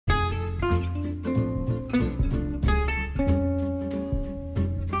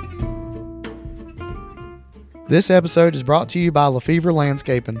This episode is brought to you by Lefevre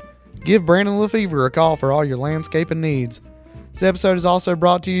Landscaping. Give Brandon Lefevre a call for all your landscaping needs. This episode is also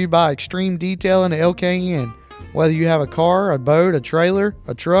brought to you by Extreme Detailing LKN. Whether you have a car, a boat, a trailer,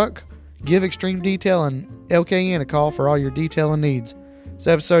 a truck, give Extreme Detailing LKN a call for all your detailing needs. This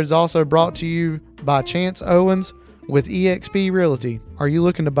episode is also brought to you by Chance Owens with eXp Realty. Are you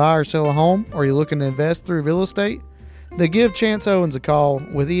looking to buy or sell a home? Or are you looking to invest through real estate? Then give Chance Owens a call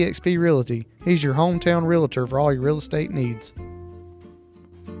with eXp Realty. He's your hometown realtor for all your real estate needs.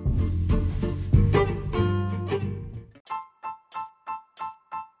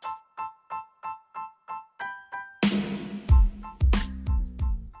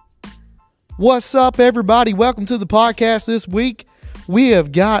 What's up, everybody? Welcome to the podcast this week. We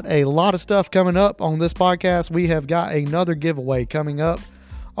have got a lot of stuff coming up on this podcast. We have got another giveaway coming up.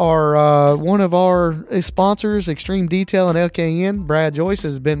 One of our sponsors, Extreme Detail and LKN, Brad Joyce,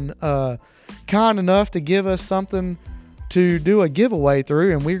 has been kind enough to give us something to do a giveaway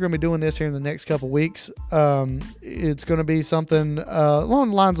through, and we're going to be doing this here in the next couple weeks. It's going to be something along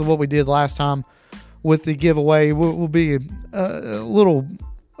the lines of what we did last time with the giveaway. Will be a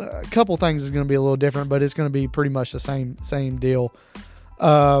couple things is going to be a little different, but it's going to be pretty much the same deal.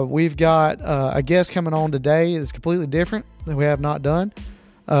 We've got a guest coming on today that's completely different that we have not done.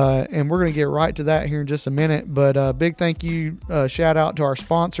 And we're going to get right to that here in just a minute. But big thank you, shout out to our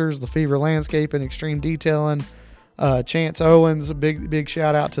sponsors, Lefevre Landscaping, Extreme Detailing, Chance Owens. A big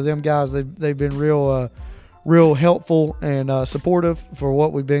shout out to them guys. They've been real helpful and supportive for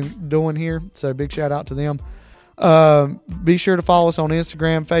what we've been doing here. So big shout out to them. Be sure to follow us on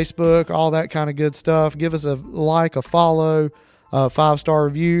Instagram, Facebook, all that kind of good stuff. Give us a like, a follow, 5-star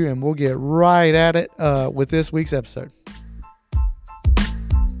review, and we'll get right at it with this week's episode.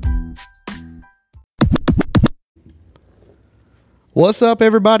 What's up,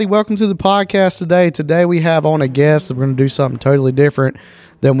 everybody? Welcome to the podcast today. Today we have on a guest. We're going to do something totally different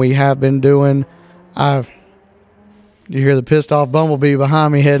than we have been doing. You hear the pissed off bumblebee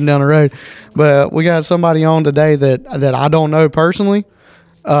behind me heading down the road. But we got somebody on today that I don't know personally.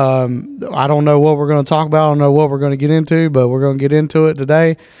 I don't know what we're going to talk about. I don't know what we're going to get into, but we're going to get into it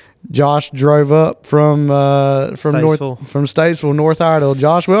today. Josh drove up from Statesville, North Iredell.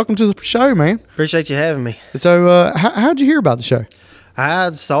 Josh, welcome to the show, man. Appreciate you having me. So how'd you hear about the show?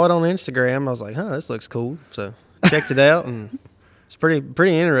 I saw it on Instagram. I was like, this looks cool. So checked it out, and it's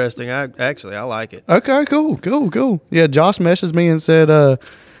pretty interesting. I like it. Okay, cool. Yeah, Josh messaged me and said,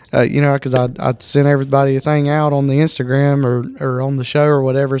 because I sent everybody a thing out on the Instagram or on the show or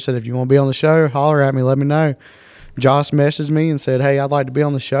whatever. Said, if you want to be on the show, holler at me, let me know. Josh messaged me and said, hey, I'd like to be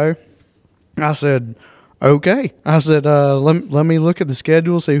on the show. I said, okay. I said, let me look at the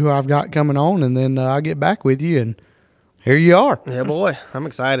schedule, see who I've got coming on, and then I'll get back with you. And here you are. Yeah, boy. I'm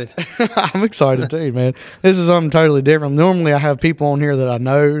excited. I'm excited too, man. This is something totally different. Normally I have people on here that I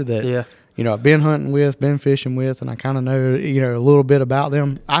know that, I've been hunting with, been fishing with, and I kind of know, a little bit about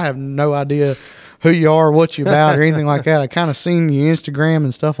them. I have no idea who you are, what you about, or anything like that. I kind of seen your Instagram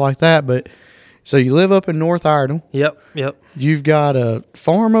and stuff like that, but so you live up in North Iredell. Yep. You've got a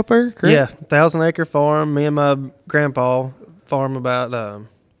farm up there, correct? Yeah, 1,000-acre farm. Me and my grandpa farm about,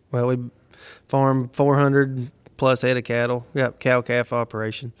 we farm 400 plus head of cattle. We got cow-calf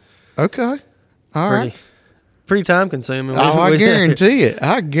operation. Okay. All right. Pretty time-consuming. I guarantee it.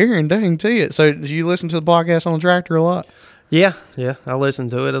 I guarantee it. So do you listen to the podcast on the tractor a lot? Yeah. I listen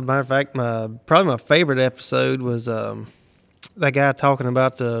to it. As a matter of fact, probably my favorite episode was that guy talking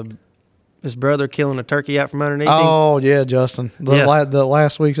about his brother killing a turkey out from underneath him. Oh yeah, Justin. The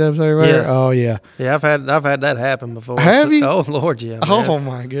last week's episode, right? Yeah. Oh yeah. Yeah, I've had that happen before. Have you? Oh Lord, yeah. Man. Oh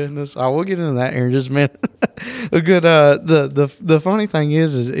my goodness. We'll get into that here in just a minute. A good. The funny thing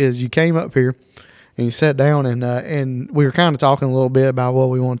is you came up here and you sat down and we were kind of talking a little bit about what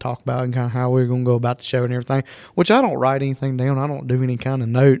we want to talk about and kind of how we're going to go about the show and everything. Which I don't write anything down. I don't do any kind of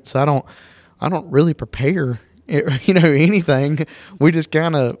notes. I don't really prepare. Anything. We just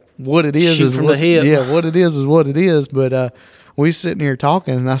kind of what it is Shoot from the hip. Yeah, what it is what it is. But we sitting here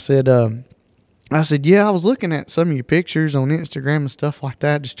talking, and I said, yeah, I was looking at some of your pictures on Instagram and stuff like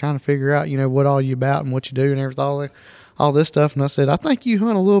that, just trying to figure out, what all you about and what you do and everything, all this stuff. And I said, I think you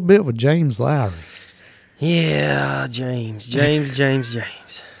hunt a little bit with James Lowry. Yeah, James.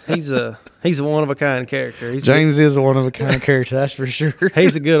 He's a one of a kind character. James is a one of a kind character, that's for sure.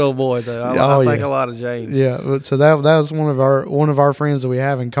 He's a good old boy, though. I think a lot of James. Yeah, so that was one of our friends that we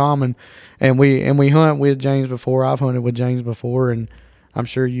have in common, and we hunt with James before. I've hunted with James before, and I'm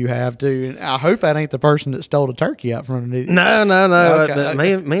sure you have too. And I hope that ain't the person that stole the turkey out from underneath. No. Okay.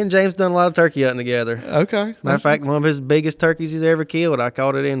 Me and James done a lot of turkey hunting together. Okay. Matter of fact, one of his biggest turkeys he's ever killed, I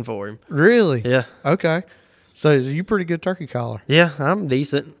caught it in for him. Really? Yeah. Okay. So you pretty good turkey caller. Yeah, I'm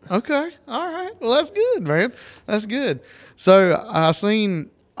decent. Okay. All right. Well, that's good, man. That's good. So I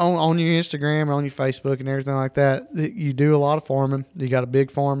seen on your Instagram and on your Facebook and everything like that you do a lot of farming. You got a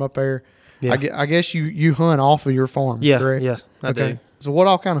big farm up there. Yeah. I guess you hunt off of your farm, Yeah, correct? yes, I do. So what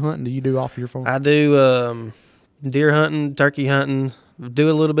all kind of hunting do you do off of your farm? I do deer hunting, turkey hunting, do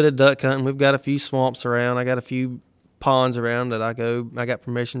a little bit of duck hunting. We've got a few swamps around. I got a few ponds around that I got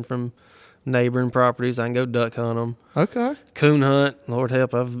permission from neighboring properties. I can go duck hunt them. Okay. Coon hunt. Lord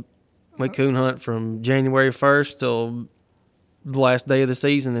help, we coon hunt from January 1st till the last day of the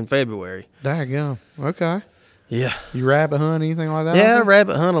season in February. Daggum. Okay. Yeah. You rabbit hunt, anything like that? Yeah,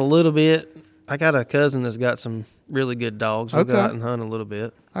 rabbit hunt a little bit. I got a cousin that's got some really good dogs. We'll go Okay. out and hunt a little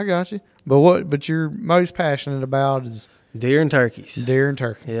bit. I got you. But you're most passionate about is Deer and turkeys. deer and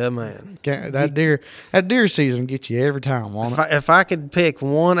turkey. Yeah, man. That deer season gets you every time, won't it? If I could pick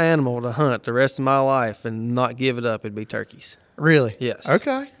one animal to hunt the rest of my life and not give it up, it'd be turkeys. Really? Yes.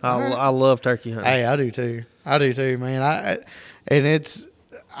 Okay. All right. I love turkey hunting. Hey, I do too. Man.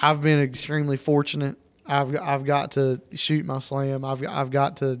 I've been extremely fortunate. I've got to shoot my slam. I've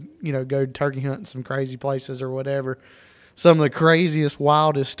got to go turkey hunting some crazy places or whatever. Some of the craziest,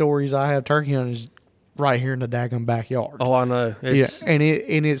 wildest stories I have turkey hunting is right here in the daggum backyard. Oh, I know. It's, and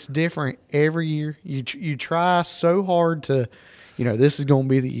it's different every year. You try so hard to, this is going to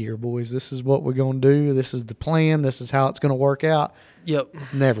be the year, boys. This is what we're going to do. This is the plan. This is how it's going to work out. Yep.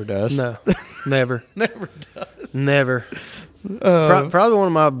 Never does. No, never. Never does. Never. Probably one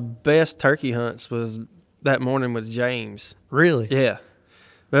of my best turkey hunts was that morning with James. Really? Yeah.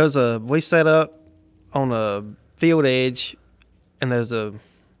 We set up on a field edge, and there's a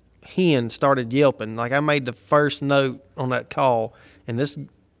hen started yelping. Like, I made the first note on that call, and this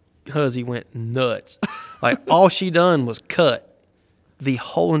hussy went nuts. Like, all she done was cut the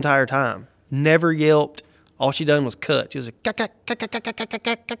whole entire time. Never yelped. All she done was cut. She was like,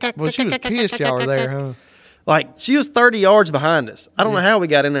 Well, she was pissed y'all were there, huh? like, she was 30 yards behind us. I don't know how we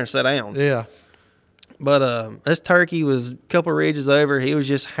got in there and sat down. Yeah. But this turkey was a couple ridges over. He was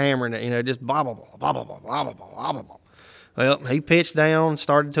just hammering it, just blah, blah, blah, blah, blah, blah, blah, blah, blah, blah, blah. Well, he pitched down,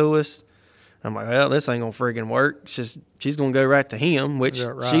 started to us. I'm like, well, this ain't going to friggin' work. She's going to go right to him, which Yeah,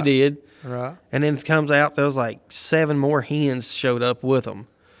 right. she did. Right. And then it comes out, there was like 7 more hens showed up with him.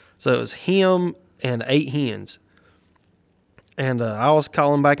 So it was him and 8 hens. And I was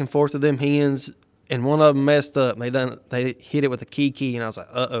calling back and forth with them hens, and one of them messed up. They hit it with a key, and I was like,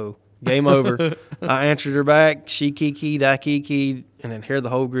 uh-oh. Game over. I answered her back. She keyed, I keyed, and then here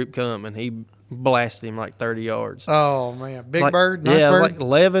the whole group come, and he blasted him like 30 yards. Oh, man. Big Like, bird? Nice yeah, it bird? was like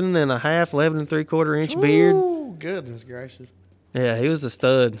 11 and a half, 11 and 3/4 inch beard. Ooh, goodness gracious. Yeah, he was a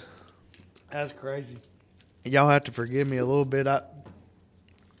stud. That's crazy. Y'all have to forgive me a little bit. I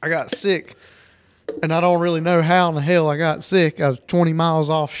got sick, and I don't really know how in the hell I got sick. I was 20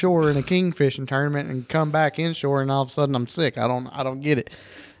 miles offshore in a kingfishing tournament and come back inshore, and all of a sudden I'm sick. I don't get it.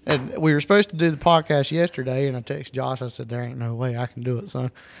 And we were supposed to do the podcast yesterday, and I texted Josh. I said, there ain't no way I can do it, son.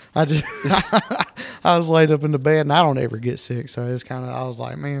 I was laid up in the bed, and I don't ever get sick. So it's kind of, I was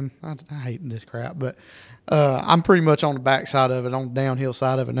like, man, I hate this crap. But I'm pretty much on the back side of it, on the downhill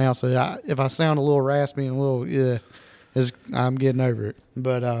side of it now. So if I sound a little raspy and a little, I'm getting over it.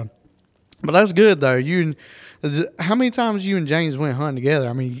 But that's good, though. How many times you and James went hunting together?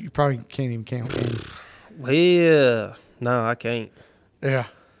 I mean, you probably can't even count. No, I can't. Yeah.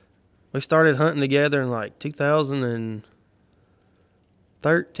 We started hunting together in like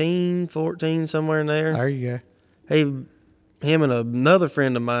 2013, 14, somewhere in there. There you go. Him and another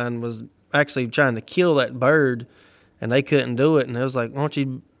friend of mine was actually trying to kill that bird, and they couldn't do it. And I was like, why don't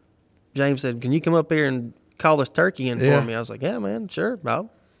you, James said, can you come up here and call this turkey in for me? I was like, yeah, man, sure,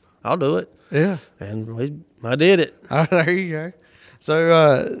 I'll do it. Yeah. And I did it. There you go.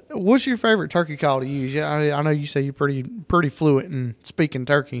 So, what's your favorite turkey call to use? Yeah, I know you say you're pretty fluent in speaking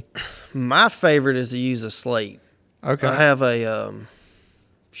turkey. My favorite is to use a slate. Okay. I have a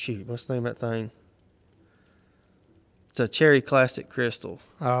what's the name of that thing? It's a Cherry Classic Crystal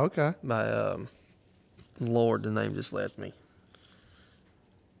Oh, okay. by Lord, the name just left me.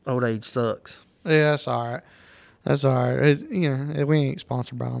 Old age sucks. Yeah, that's all right. That's all right. We ain't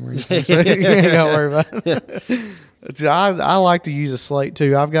sponsored by them or anything, so you ain't got to worry about it. See, I like to use a slate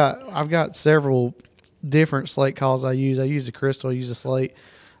too. I've got several different slate calls I use. I use a crystal, I use a slate.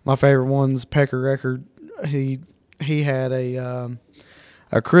 My favorite one's Pecker Record. He had a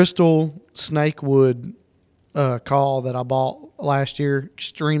crystal snakewood call that I bought last year.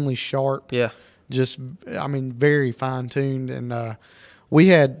 Extremely sharp. Yeah. Very fine tuned. And we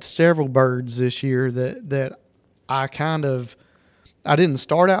had several birds this year that I kind of I didn't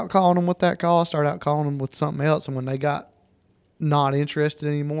start out calling them with that call. I started out calling them with something else. And when they got not interested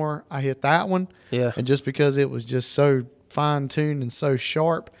anymore, I hit that one. Yeah. And just because it was just so fine tuned and so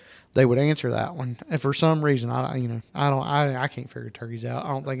sharp, they would answer that one. And for some reason, I can't figure turkeys out. I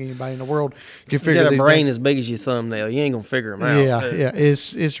don't think anybody in the world can You figure got a these brain damn- as big as your thumbnail. You ain't gonna figure them out. Yeah.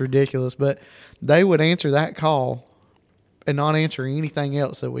 It's ridiculous. But they would answer that call and not answer anything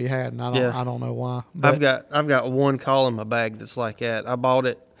else that we had. And I don't know why. But I've got one call in my bag that's like that. I bought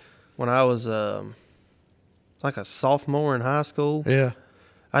it when I was like a sophomore in high school. yeah.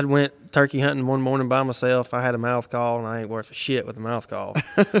 I went turkey hunting one morning by myself. I had a mouth call, and I ain't worth a shit with a mouth call.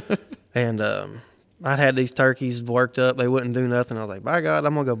 And I'd had these turkeys worked up. They wouldn't do nothing. I was like, by God,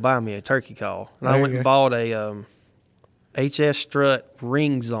 I'm going to go buy me a turkey call. And I There went you and go. bought a HS Strut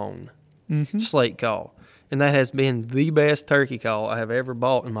Ring Zone slate call. And that has been the best turkey call I have ever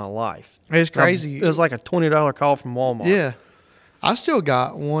bought in my life. It's crazy. It was like a $20 call from Walmart. Yeah. I still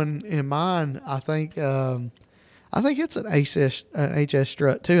got one in mine. I think it's an HS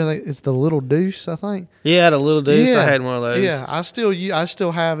Strut too. I think it's the Little Deuce, I think. Yeah, the little deuce. I had one of those. Yeah, I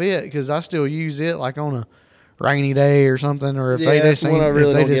still have it because I still use it like on a rainy day or something, or if Yeah, they that's just one I ain't- really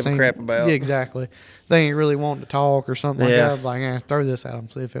if they don't just give a ain't- crap about. Yeah, exactly. They ain't really wanting to talk or something like Yeah. that. I'm like, throw this at them,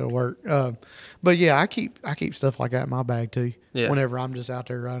 see if it'll work. But yeah, I keep stuff like that in my bag too. Yeah. Whenever I'm just out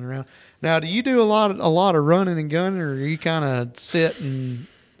there running around. Now, do you do a lot of running and gunning, or you kind of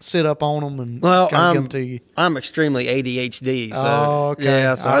sit up on them and Well, kind of give them to you? I'm extremely ADHD, so Oh, okay.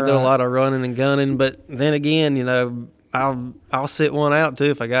 yeah, so I do a Alright. lot of running and gunning. But then again, I'll sit one out too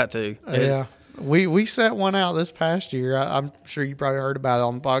if I got to. Yeah, we set one out this past year. I'm sure you probably heard about it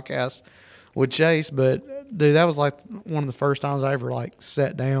on the podcast with Chase, but dude, that was like one of the first times I ever like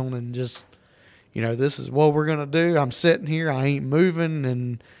sat down and just, this is what we're gonna do. I'm sitting here, I ain't moving,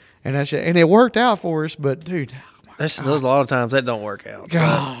 and that shit, and it worked out for us. But dude, There's a lot of times that don't work out. So.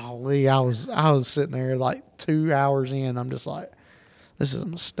 golly, I was sitting there like 2 hours in. I'm just like, this is a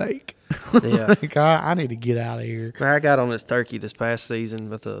mistake. Yeah. Like, I need to get out of here. I got on this turkey this past season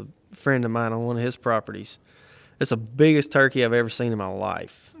with a friend of mine on one of his properties. It's the biggest turkey I've ever seen in my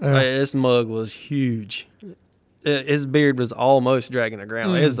life. Yeah. This mug was huge. His beard was almost dragging the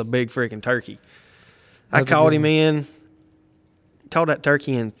ground. It was the big freaking turkey. I That's a called good him one. in, called that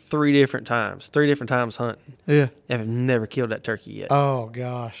turkey in 3 different times hunting. Yeah. I've never killed that turkey yet. Oh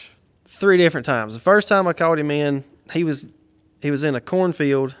gosh. 3 different times. The first time I called him in, he was in a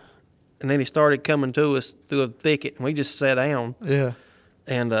cornfield, and then he started coming to us through a thicket, and we just sat down. Yeah.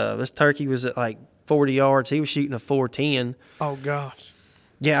 And this turkey was at like 40 yards. He was shooting a 410. Oh gosh.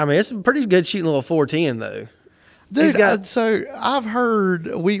 Yeah, I mean, it's a pretty good shooting little 410 though. Dude, He's got- so I've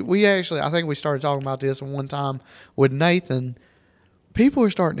heard we actually, I think we started talking about this one time with Nathan. People are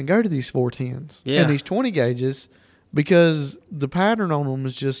starting to go to these 410s Yeah. and these 20 gauges because the pattern on them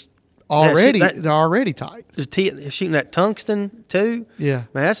is just already they're already tight. Shooting that tungsten too. Yeah.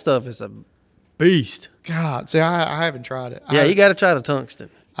 Man, that stuff is a beast. God, see, I haven't tried it. Yeah, you got to try the tungsten.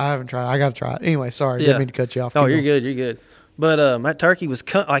 I haven't tried. I got to try it. Anyway, sorry, Yeah. didn't mean to cut you off. Oh, Keep you're going. good. You're good. But that turkey was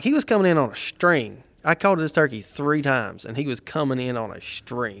he was coming in on a string. I called this turkey 3 times, and he was coming in on a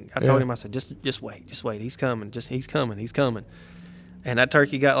string. I told Yeah. him, I said, just wait. He's coming. He's coming. And that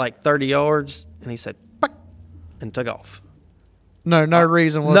turkey got like 30 yards, and he said, "Buck," and took off. No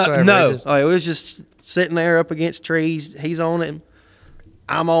reason whatsoever. No. It just- It was just sitting there up against trees. He's on him.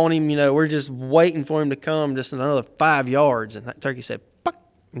 I'm on him. We're just waiting for him to come just another 5 yards, and that turkey said, "Buck,"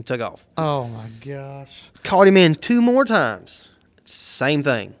 and took off. oh my gosh. Caught him in 2 more times. Same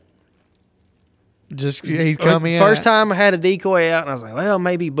thing. Just he'd come in. First time I had a decoy out, and I was like, well,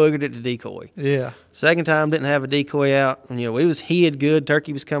 maybe he boogered it to decoy. Yeah. Second time didn't have a decoy out, and we was hid good.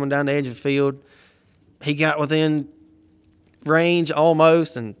 Turkey was coming down the edge of the field. He got within range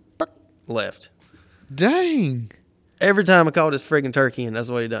almost, and left. Dang. Every time I caught this friggin' turkey, and that's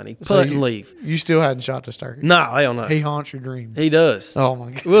what he done. He So put you- and leave. You still hadn't shot this turkey. No, hell no. He haunts your dreams. He does. Oh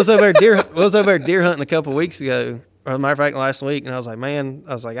my god. We was over there deer hunting a couple of weeks ago. Or as a matter of fact, last week, and I was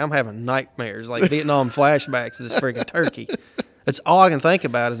like, I'm having nightmares, like Vietnam flashbacks of this freaking turkey. That's all I can think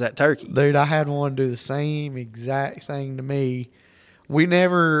about is that turkey. Dude, I had one do the same exact thing to me. We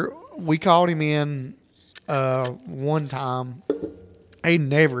called him in one time. He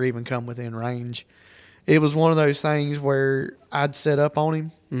never even come within range. It was one of those things where I'd set up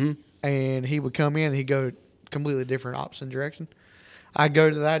on him, and he would come in and he'd go completely different opposite direction. I'd go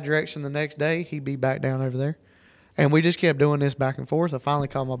to that direction the next day. He'd be back down over there. And we just kept doing this back and forth. I finally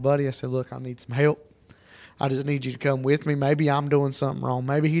called my buddy. I said, look, I need some help. I just need you to come with me. Maybe I'm doing something wrong.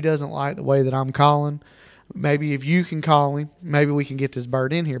 Maybe he doesn't like the way that I'm calling. Maybe if you can call him, maybe we can get this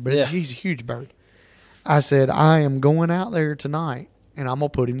bird in here. But Yeah. he's a huge bird. I said, I am going out there tonight, and I'm gonna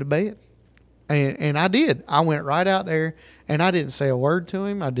put him to bed. And I did. I went right out there, and I didn't say a word to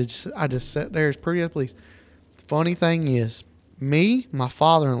him. I just sat there as pretty as please. The funny thing is, me, my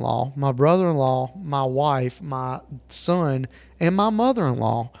father-in-law, my brother-in-law, my wife, my son, and my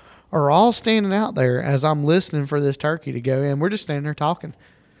mother-in-law are all standing out there as I'm listening for this turkey to go in. We're just standing there talking.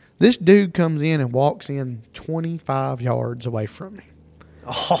 This dude comes in and walks in 25 yards away from me.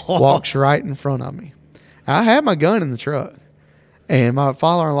 Walks right in front of me. I had my gun in the truck, and my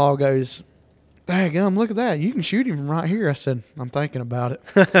father-in-law goes, "Daggum, look at that. You can shoot him from right here." I said, "I'm thinking about it."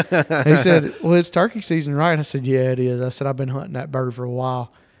 He said, "Well, it's turkey season, right?" I said, "Yeah, it is." I said, "I've been hunting that bird for a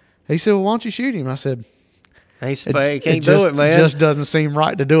while." He said, "Well, why don't you shoot him?" I said, Can't do it, man. It just doesn't seem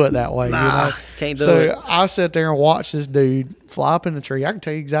right to do it that way. Can't do it. So I sat there and watched this dude fly up in the tree. I can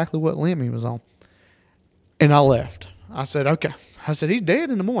tell you exactly what limb he was on. And I left. I said, "Okay." I said, "He's dead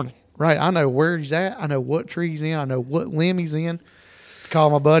in the morning." Right. I know where he's at. I know what tree he's in. I know what limb he's in.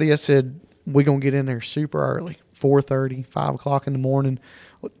 Called my buddy. I said, "We're going to get in there super early, 4:30, 5 o'clock in the morning,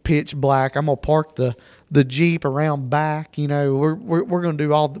 pitch black. I'm going to park the Jeep around back. We're going to we're going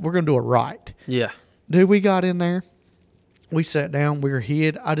to do it right." Yeah. Dude, we got in there. We sat down. We were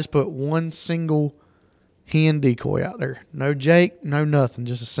hid. I just put one single hen decoy out there. No Jake, no nothing.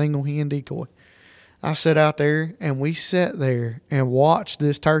 Just a single hen decoy. I sat out there, and we sat there and watched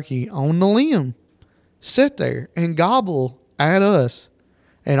this turkey on the limb sit there and gobble at us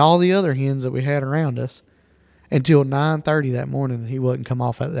and all the other hens that we had around us until 9:30 that morning. He wouldn't come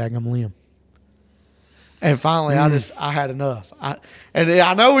off that daggum limb. And finally, I had enough. And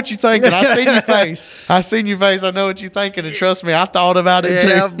I know what you're thinking. I seen your face. I know what you're thinking. And trust me, I thought about it too.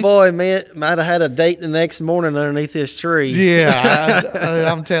 Yeah, boy, man, might have had a date the next morning underneath this tree.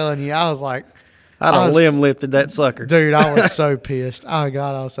 Yeah, I'm telling you, I was like, I'd have limb lifted that sucker. Dude, I was so pissed. Oh,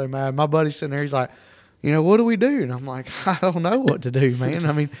 God, I was so mad. My buddy's sitting there. He's like, "What do we do?" And I'm like, "I don't know what to do, man."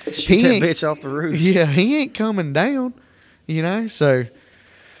 I mean, shoot that bitch off the roof. Yeah, he ain't coming down, So,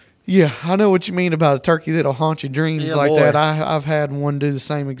 yeah, I know what you mean about a turkey that'll haunt your dreams that. I've had one do the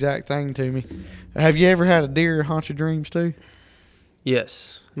same exact thing to me. Have you ever had a deer haunt your dreams too?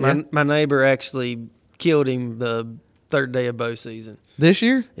 Yes. My neighbor actually killed him the third day of bow season. This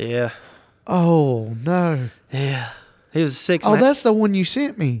year? Yeah. Oh, no. Yeah. He was 6. Oh, that's the one you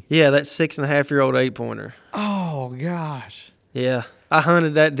sent me. Yeah, that 6.5-year-old 8-pointer. Oh, gosh. Yeah. I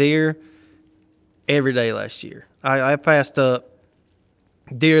hunted that deer every day last year. I passed up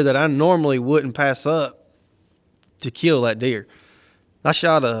deer that I normally wouldn't pass up to kill that deer. I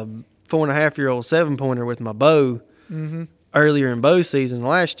shot a 4.5-year-old 7-pointer with my bow earlier in bow season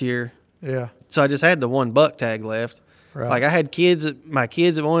last year. Yeah. So I just had the one buck tag left. Right. Like I had my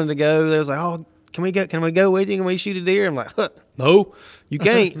kids that wanted to go. They was like, "Oh, can we go with you? Can we shoot a deer?" I'm like, "No, you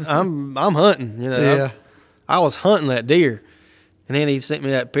can't. I'm hunting." Yeah. I was hunting that deer, and then he sent me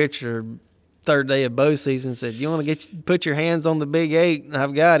that picture. Third day of bow season, said, "You want to put your hands on the big 8?" And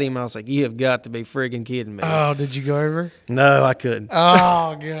I've got him. I was like, "You have got to be friggin' kidding me." Oh, did you go over? No, I couldn't.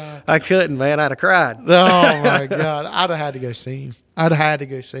 Oh, God. I couldn't, man. I'd have cried. Oh, my God. I'd have had to go see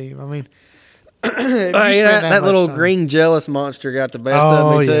him. I mean, that little green jealous monster got the best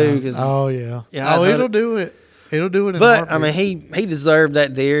of me too. Oh yeah. It'll do it. It'll do it. But I mean, he deserved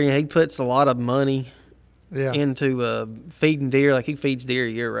that deer. He puts a lot of money yeah. into feeding deer. Like he feeds deer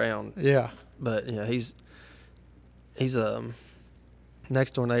year round. Yeah. But he's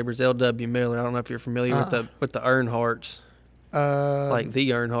next door neighbor's L.W. Miller. I don't know if you're familiar with the Earnhardts. Like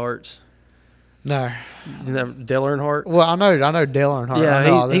the Earnhardts. No. You know Dale Earnhardt? Well, I know Dale Earnhardt.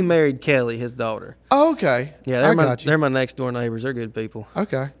 Yeah, he married Kelly, his daughter. Oh, okay. Yeah, they're my next door neighbors. They're good people.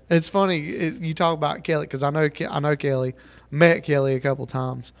 Okay. It's funny you talk about Kelly because I know Kelly. Met Kelly a couple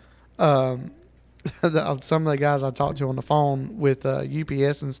times. Some of the guys I talked to on the phone with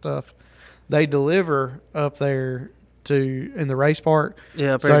UPS and stuff, they deliver up there in the race park.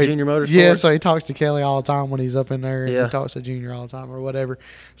 Yeah, up there at Junior Motorsports. Yeah, so he talks to Kelly all the time when he's up in there, and he talks to Junior all the time or whatever.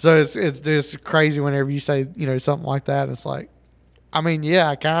 So it's just crazy whenever you say something like that. It's like, I mean, yeah,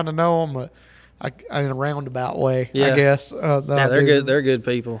 I kind of know them, but in a roundabout way, I guess. They're good. They're good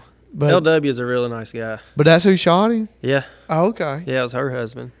people. But LW is a really nice guy. But that's who shot him? Yeah. Oh, okay. Yeah, it was her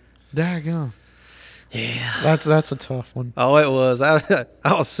husband. Daggone. Yeah. That's a tough one. Oh, it was. I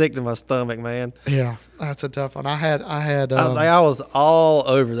was sick to my stomach, man. Yeah, that's a tough one. I had. I was all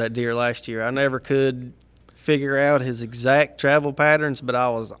over that deer last year. I never could figure out his exact travel patterns, but I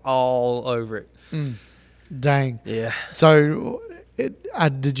was all over it. Dang. Yeah. So,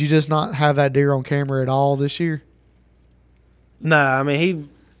 did you just not have that deer on camera at all this year? Nah, I mean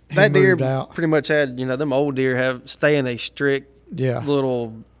that deer out. Pretty much had them old deer stay in a strict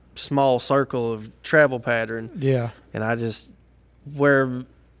little small circle of travel pattern. Yeah. And where,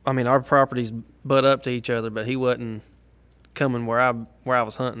 I mean, our properties butt up to each other, but he wasn't coming where I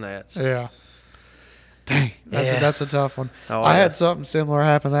was hunting at. So. Yeah. Dang, that's a tough one. Oh, I yeah. had something similar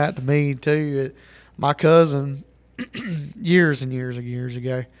happen that to me too. My cousin, years and years and years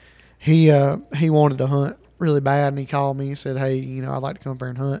ago, he wanted to hunt really bad, and he called me and said, "Hey, I'd like to come up here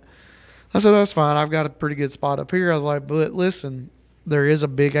and hunt." I said, "That's fine. I've got a pretty good spot up here." I was like, "But listen, there is a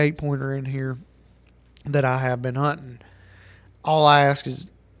big 8-pointer in here that I have been hunting. All I ask is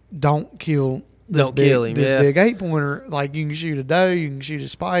don't kill this Don't kill him, this yeah. big 8-pointer. Like, you can shoot a doe, you can shoot a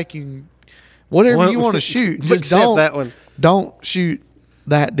spike, you can whatever you want to shoot. Just Except that one. don't shoot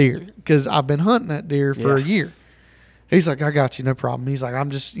that deer, because I've been hunting that deer for a Yeah. year." He's like, "I got you, no problem." He's like, I'm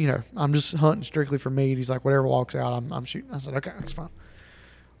just hunting strictly for meat." He's like, "Whatever walks out, I'm shooting." I said, "Okay, that's fine."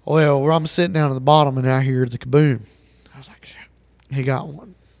 Well, where I'm sitting down at the bottom and I hear the kaboom. I was like, "Shit, he got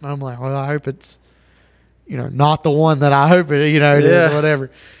one." I'm like, "Well, I hope it's, not the one that I hope it, it is, Yeah. or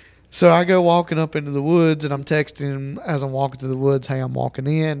whatever." So I go walking up into the woods, and I'm texting him as I'm walking through the woods, "Hey, I'm walking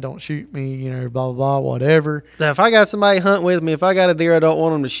in. Don't shoot me, blah, blah, blah, whatever." Now, if I got somebody hunt with me, if I got a deer I don't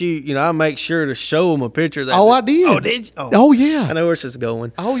want them to shoot, I make sure to show them a picture of that. Oh, I did. Oh, did you? Oh, yeah. I know where this is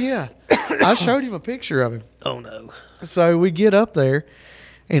going. Oh, yeah. I showed him a picture of him. Oh, no. So we get up there,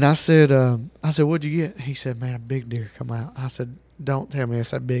 and I said, "What'd you get?" He said, "Man, a big deer come out." I said, "Don't tell me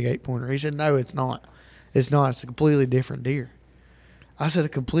it's that big 8-pointer." He said, "No, it's not. It's not. It's a completely different deer." I said, "A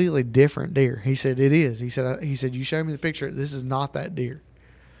completely different deer." He said, "It is." He said, "You showed me the picture. This is not that deer."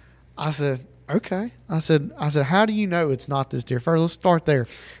 I said, "Okay." I said, "How do you know it's not this deer?" First, let's start there.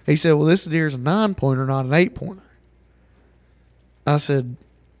 He said, "Well, this deer is a 9-pointer, not an 8-pointer." I said,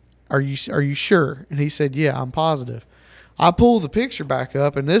 Are you sure?" And he said, "Yeah, I'm positive." I pulled the picture back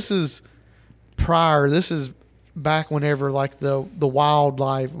up, and this is back whenever, like, the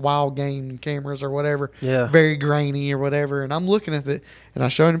wild game cameras or whatever, Yeah. very grainy or whatever. And I'm looking at it, and I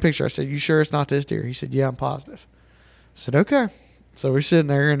showed him a picture. I said, "You sure it's not this deer?" He said, "Yeah, I'm positive." I said, "Okay." So we're sitting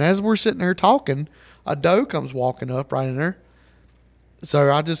there, and as we're sitting there talking, a doe comes walking up right in there.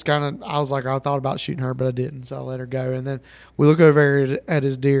 So I just I thought about shooting her, but I didn't. So I let her go. And then we look over at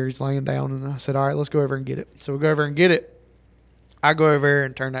his deer. He's laying down, and I said, "All right, let's go over and get it." So we go over and get it. I go over there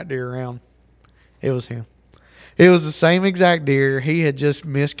and turn that deer around. It was him. It was the same exact deer. He had just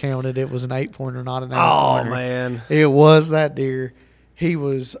miscounted. It was an 8-pointer, not an 8-pointer. Oh, man. It was that deer. He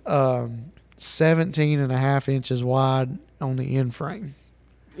was 17 and a half inches wide on the end frame.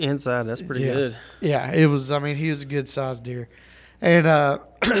 Inside, that's pretty Yeah. good. Yeah, it was. I mean, he was a good sized deer. And I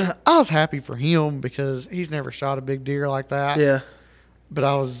was happy for him because he's never shot a big deer like that. Yeah. But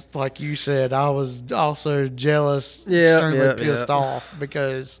I was, like you said, I was also jealous, Yeah, extremely yeah, pissed yeah. off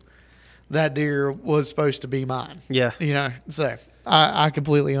because that deer was supposed to be mine. Yeah. So I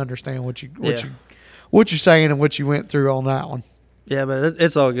completely understand what you're saying and what you went through on that one. Yeah, but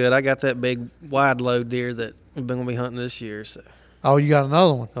it's all good. I got that big wide load deer that we've been going to be hunting this year. So. Oh, you got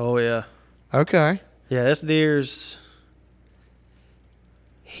another one? Oh, yeah. Okay. Yeah, this deer's,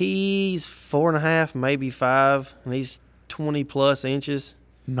 he's 4.5, maybe 5, and he's 20 plus inches,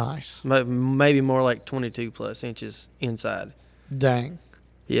 Nice. maybe more like 22 plus inches inside. Dang.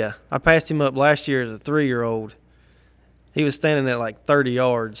 Yeah, I passed him up last year as a 3-year-old. He was standing at like 30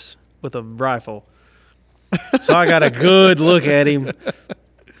 yards with a rifle. So I got a good look at him.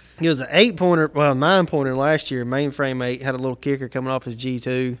 He was an 9-pointer last year, mainframe 8, had a little kicker coming off his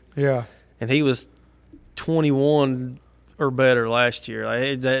G2, Yeah. and he was 21 or better last year.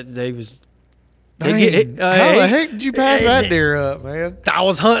 Like, they was. Dang. How How the heck did you pass that deer up, man? I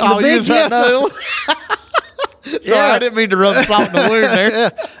was hunting Oh, the you big was hunting yeah. that one? Sorry, Yeah. I didn't mean to rub salt in the wound there. Yeah,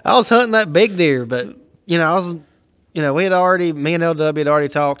 I was hunting that big deer, but me and LW had already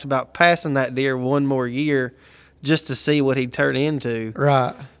talked about passing that deer one more year just to see what he'd turn into.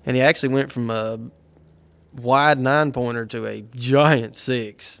 Right. And he actually went from a wide 9-pointer to a giant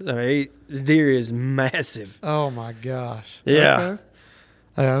 6. I mean, the deer is massive. Oh my gosh. Yeah.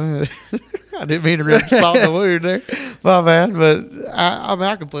 Okay. I didn't mean to rub salt in the wound there. My bad. But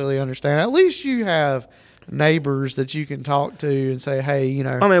I completely understand. At least you have neighbors that you can talk to and say, "Hey,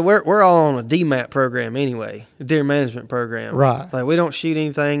 I mean, we're all on a DMAP program anyway, a deer management program. Right. Like, we don't shoot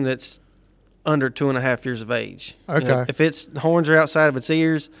anything that's under 2.5 years of age. Okay. If its horns are outside of its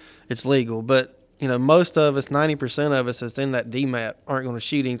ears, it's legal. But most of us, 90% of us that's in that DMAP, aren't going to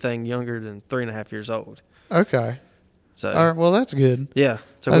shoot anything younger than 3.5 years old. Okay. So All right. Well, that's good. yeah,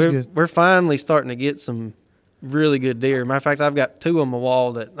 so That's good. we're finally starting to get some really good deer. Matter of fact, I've got 2 on my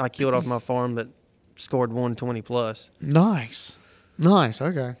wall that I killed off my farm that scored 120 plus. Nice.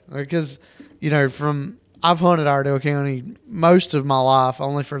 Okay. Because, I've hunted Iredell County most of my life,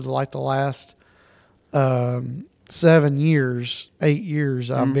 only for the last 3 7 years, 8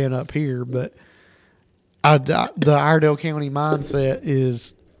 years I've been up here, but the Iredell County mindset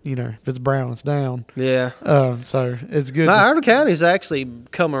is, if it's brown, it's down. Yeah. So it's good. No, Iredell County's actually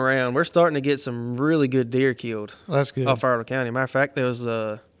come around. We're starting to get some really good deer killed That's good. off Iredell County. Matter of fact, there was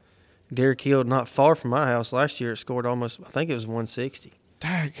a deer killed not far from my house last year. It scored almost, I think it was 160.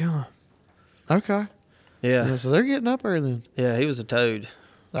 Daggone. Okay. Yeah. So they're getting up there then. Yeah, he was a toad.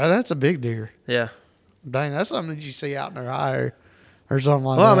 That's a big deer. Yeah. Dang, that's something that you see out in their eye or something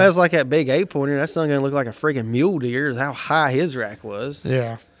like Well, I that. mean, it's like that big 8-pointer. That's not going to look like a freaking mule deer. Is how high his rack was.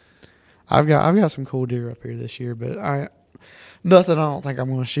 Yeah. I've got some cool deer up here this year, but nothing I don't think I'm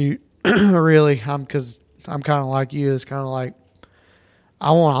going to shoot really. Because I'm kind of like you. It's kind of like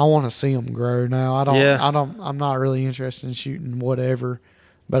I want to see them grow now. I'm not really interested in shooting whatever,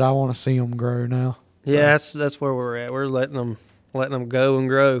 but I want to see them grow now. Yeah, that's where we're at. We're letting them go and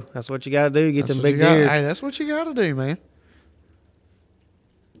grow. That's what you got to do. Get That's them what big you got- deer. Hey, that's what you got to do, man.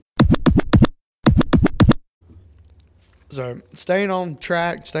 So staying on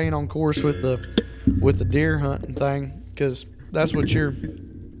track, staying on course with the deer hunting thing, because that's what you're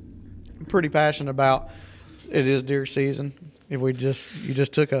pretty passionate about. It is deer season. If you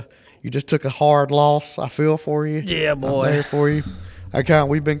just took a hard loss, I feel for you. Yeah, boy. I'm there for you.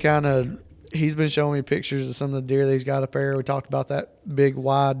 He's been showing me pictures of some of the deer that he's got up there. We talked about that big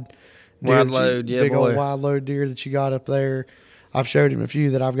wide deer Wide that load, yeah, big boy. old wide load deer that you got up there. I've showed him a few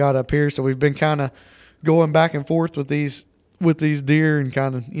that I've got up here. So we've been kind of going back and forth with these deer and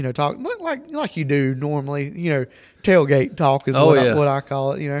kind of talk like you do normally. Tailgate talk is what I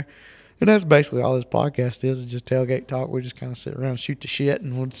call it. And that's basically all this podcast is just tailgate talk. We just kind of sit around and shoot the shit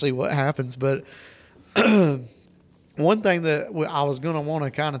and we'll see what happens. But one thing that I was going to want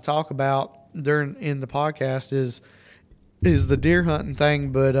to kind of talk about in the podcast is the deer hunting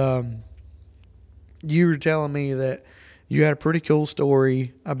thing. But you were telling me that you had a pretty cool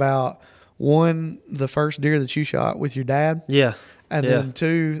story about the first deer that you shot with your dad. Yeah. And Yeah. then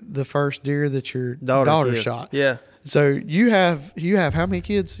 2, the first deer that your Daughter daughter killed. shot. Yeah. So you have how many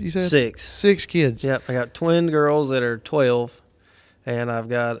kids? You said 6. 6 kids. Yep. I got twin girls that are 12, and I've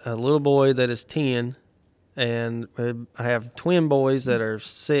got a little boy that is 10, and I have twin boys that are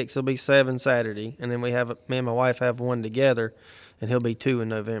 6. They'll be 7 Saturday, and then me and my wife have one together, and he'll be 2 in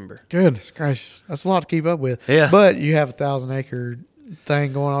November. Goodness gracious, that's a lot to keep up with. Yeah. But you have a 1,000-acre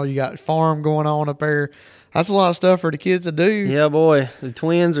thing going on. You got farm going on up there. That's a lot of stuff for the kids to do. Yeah, boy. The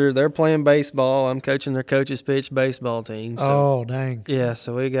twins they're playing baseball. I'm coaching their coach's pitch baseball team. So, Oh dang. yeah,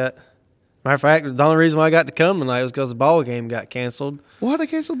 so we got. Matter of fact, the only reason why I got to come tonight was because the ball game got canceled. Why they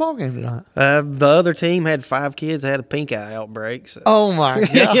cancel the ball game tonight? The other team had 5 kids that had a pink eye outbreak. So. Oh my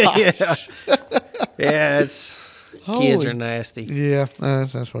god. yeah, it's kids are nasty. Yeah,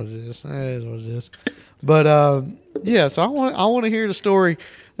 that's what it is. That is what it is. But yeah, so I want to hear the story.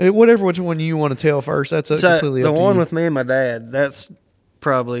 Whatever which one you want to tell first. That's completely the up to one you. with me and my dad. That's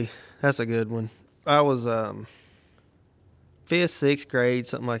a good one. I was 5th, 6th grade,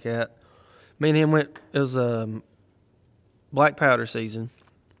 something like that. Me and him went. It was black powder season.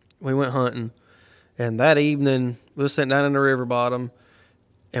 We went hunting, and that evening we were sitting down in the river bottom,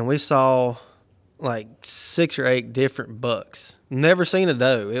 and we saw like 6 or 8 different bucks. Never seen a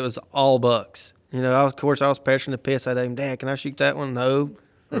doe. It was all bucks. Of course, I was pressuring the piss out of him. Dad, can I shoot that one? No.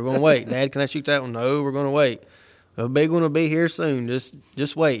 We're going to wait. Dad, can I shoot that one? No, we're going to wait. A big one will be here soon.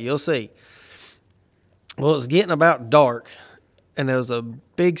 Just wait. You'll see. Well, it was getting about dark, and there was a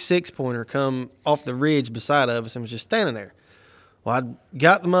big 6-pointer come off the ridge beside of us and was just standing there. Well, I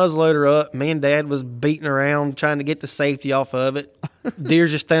got the muzzleloader up. Me and Dad was beating around trying to get the safety off of it.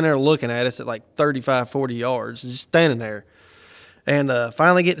 Deer's just standing there looking at us at like 35, 40 yards, just standing there. And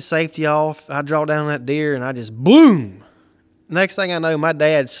finally get the safety off. I draw down that deer, and I just boom. Next thing I know, my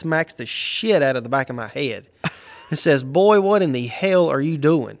dad smacks the shit out of the back of my head and says, "Boy, what in the hell are you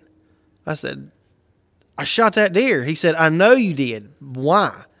doing?" I said, "I shot that deer." He said, "I know you did.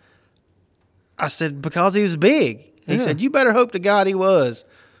 Why?" I said, "Because he was big." He said, "You better hope to God he was,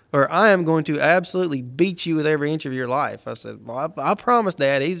 or I am going to absolutely beat you with every inch of your life." I said, "Well, I promise,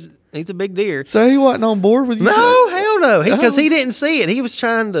 Dad, he's a big deer." So he wasn't on board with you? No, hell no. Because he didn't see it. He was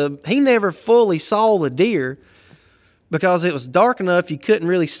he never fully saw the deer because it was dark enough you couldn't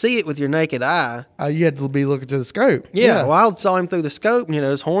really see it with your naked eye. You had to be looking to the scope. Yeah, well, I saw him through the scope, and,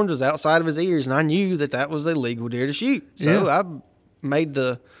 his horns was outside of his ears, and I knew that was a legal deer to shoot. So I made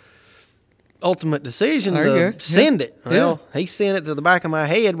the ultimate decision to send it. Well, he sent it to the back of my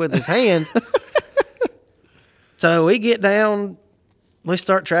head with his hand. So we get down, we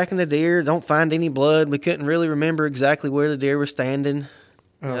start tracking the deer, don't find any blood. We couldn't really remember exactly where the deer was standing.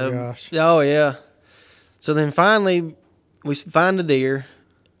 Oh, gosh. Oh, yeah. So then finally we find a deer,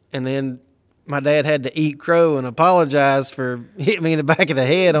 and then my dad had to eat crow and apologize for hitting me in the back of the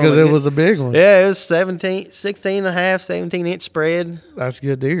head. Because it was a big one. Yeah, it was 16 and a half, 17-inch spread. That's a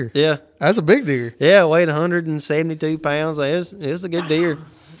good deer. Yeah. That's a big deer. Yeah, weighed 172 pounds. It was a good deer.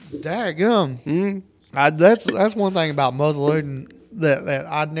 Daggum. Mm. That's one thing about muzzleloading that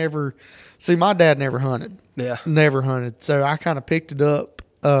I'd never see. My dad never hunted. Yeah. Never hunted. So I kind of picked it up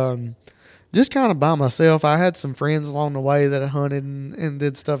just kind of by myself. I had some friends along the way that I hunted and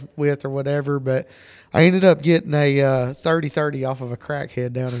did stuff with or whatever, but I ended up getting a 30-30 off of a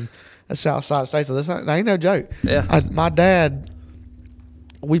crackhead down in the south side of the state. So that ain't no joke. Yeah. My dad,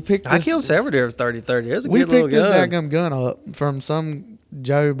 I killed several deer with 30-30. It was a we good little picked this gun. daggum gun up from some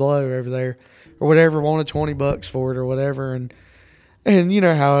Joe Blow over there or whatever, wanted $20 for it or whatever. And you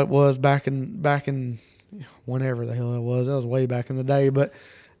know how it was back in whenever the hell it was. That was way back in the day. But,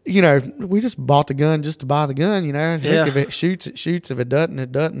 you know, we just bought the gun just to buy the gun, you know. Yeah. Heck, if it shoots, it shoots. If it doesn't,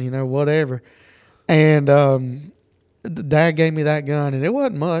 it doesn't, you know, whatever. And Dad gave me that gun, and it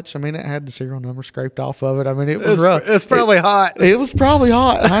wasn't much. I mean, it had the serial number scraped off of it. I mean, it was rough. It's probably hot. It was probably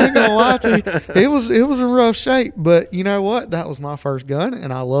hot. I ain't gonna lie to you. It was in rough shape. But you know what? That was my first gun,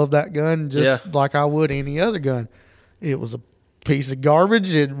 and I love that gun just like I would any other gun. It was a piece of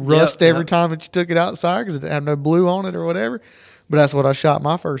garbage. It rust every time that you took it outside because it didn't have no blue on it or whatever. But that's what I shot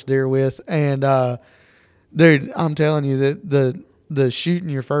my first deer with. And dude, I'm telling you that the shooting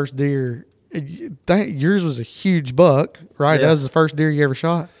your first deer, yours was a huge buck, right? Yeah. That was the first deer you ever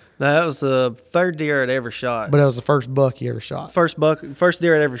shot. That was the third deer I'd ever shot. But that was the first buck you ever shot. First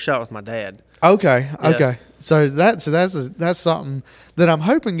deer I'd ever shot with my dad. Okay. Yeah. So that's something that I'm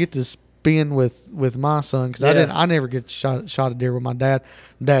hoping get to spin with my son because I never get to shot a deer with my dad.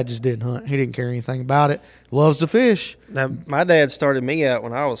 Dad just didn't hunt. He didn't care anything about it. Loves to fish. Now my dad started me out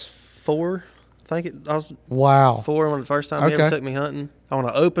when I was 4. I was Wow. 4 when the first time he ever took me hunting on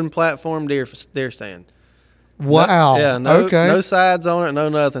an open platform deer stand. Wow. No sides on it, no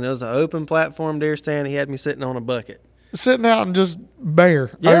nothing. It was an open platform deer stand. He had me sitting on a bucket. Sitting out and just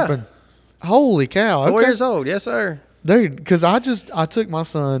bare, Yeah. open. Holy cow. 4 years old, yes sir. Dude, because I took my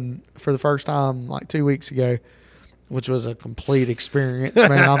son for the first time like 2 weeks ago, which was a complete experience,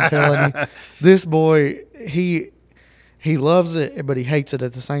 man. I'm telling you. This boy, he loves it, but he hates it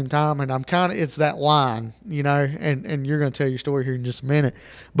at the same time. And it's that line, you know, and you're going to tell your story here in just a minute,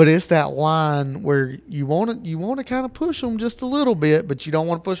 but it's that line where you want to kind of push them just a little bit, but you don't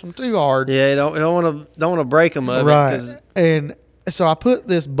want to push them too hard. Yeah, you don't want to break them of right. it. 'Cause and so I put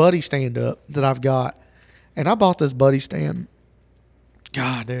this buddy stand up that I've got, and I bought this buddy stand.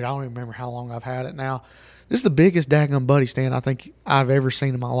 God, dude, I don't even remember how long I've had it now. This is the biggest daggum buddy stand I think I've ever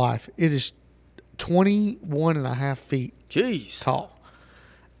seen in my life. It is 21 and a half feet Jeez. tall.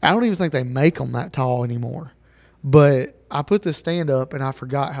 I don't even think they make them that tall anymore. But I put this stand up, and I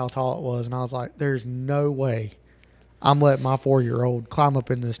forgot how tall it was, and I was like, there's no way I'm letting my 4-year-old climb up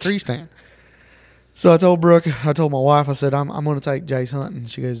into this tree stand. So I told my wife, I said, I'm going to take Jace hunting.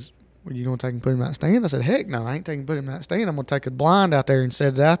 She goes, are you going to take him and put him in that stand? I said, heck no, I ain't taking him and put him in that stand. I'm going to take a blind out there and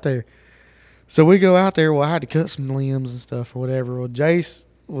set it out there. So we go out there. Well, I had to cut some limbs and stuff or whatever. Well, Jace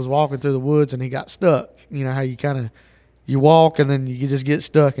was walking through the woods, and he got stuck. You know how you walk, and then you just get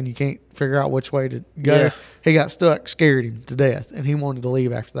stuck, and you can't figure out which way to go. Yeah. He got stuck, scared him to death, and he wanted to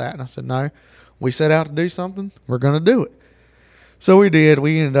leave after that. And I said, no, we set out to do something. We're going to do it. So we did.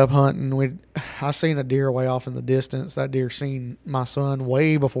 We ended up hunting. I seen a deer way off in the distance. That deer seen my son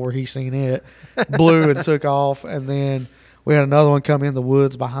way before he seen it. Blew and took off. And then we had another one come in the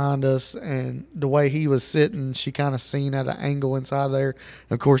woods behind us. And the way he was sitting, she kind of seen at an angle inside there.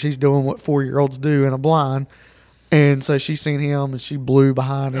 And of course, he's doing what 4-year-olds do in a blind. And so she seen him, and she blew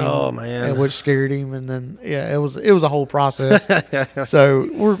behind him. Oh man, which scared him. And then it was a whole process. So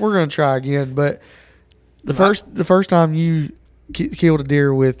we're gonna try again. But the first time you killed a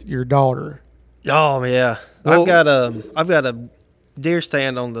deer with your daughter. Oh yeah, Well, I've got a deer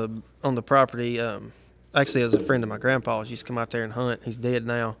stand on the property. Actually, it was a friend of my grandpa's. He used to come out there and hunt. He's dead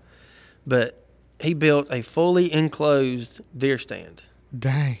now, but he built a fully enclosed deer stand.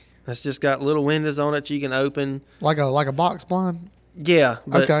 Dang. It's just got little windows on it you can open. Like a box blind? Yeah,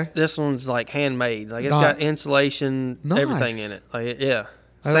 but Okay. this one's like handmade. Like it's Nice. got insulation, Nice. everything in it. Like yeah.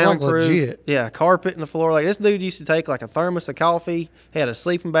 That's like Soundproof. legit. Yeah, carpet in the floor. Like this dude used to take like a thermos of coffee, had a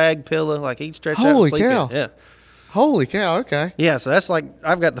sleeping bag, pillow, like he'd stretch out Holy and sleep cow. in. Yeah. Holy cow, okay. Yeah, so that's like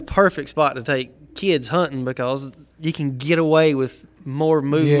I've got the perfect spot to take kids hunting because you can get away with more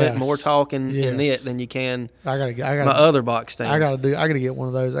movement, Yes. more talking in Yes. it than you can I my gotta other box stands. I gotta get one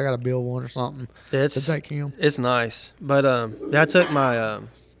of those. I gotta build one or something to take him. It's nice. But I took my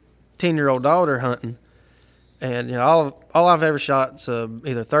 10-year-old daughter hunting, And all I've ever shot's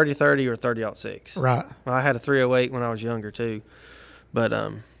either 30-30 or 30-06. Right. Well, I had a 308 when I was younger too, but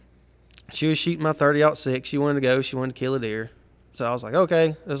she was shooting my 30-06. She wanted to go. She wanted to kill a deer. So I was like, okay.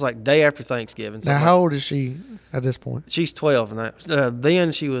 It was like day after Thanksgiving. So Now, how old is she at this point? She's 12 now.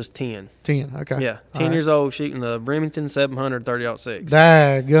 Then she was 10. 10. Okay. Yeah, 10 years old, shooting the Remington 700 30-06.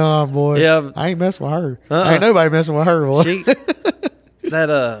 Daggone, boy. Yeah. I ain't messing with her. Ain't nobody messing with her, boy.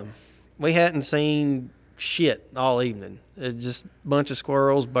 We hadn't seen shit all evening. It just a bunch of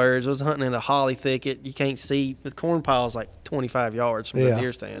squirrels, birds. I was hunting in a holly thicket. You can't see. The corn pile's like 25 yards from the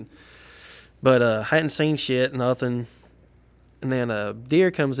deer stand. But hadn't seen shit, nothing. And then a deer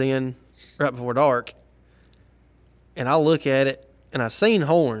comes in right before dark, and I look at it, and I seen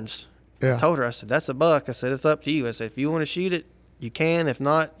horns. Yeah. I told her, I said, that's a buck. I said, it's up to you. I said, if you want to shoot it, you can. If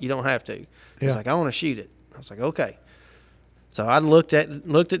not, you don't have to. He's like, I want to shoot it. I was like, okay. So I looked at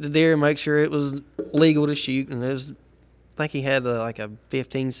the deer and make sure it was legal to shoot, and it was, I think he had like a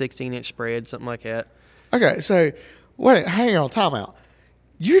 15, 16-inch spread, something like that. Okay, so wait, hang on, time out.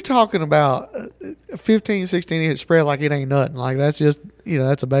 You're talking about a 15, 16-inch spread like it ain't nothing. Like that's just,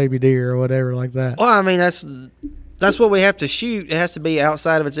 that's a baby deer or whatever like that. Well, I mean, that's what we have to shoot. It has to be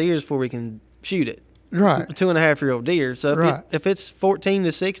outside of its ears before we can shoot it. Right. A 2.5-year-old deer. So if it's 14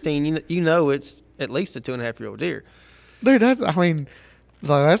 to 16, it's at least a 2.5-year-old deer. Dude,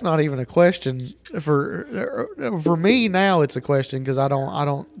 that's not even a question for me now. It's a question because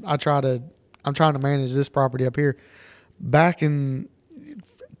I'm trying to manage this property up here. Back in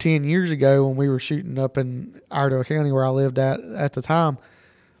 10 years ago when we were shooting up in Iredell County where I lived at the time,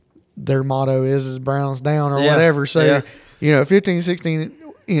 their motto is Browns down or whatever. So, 15, 16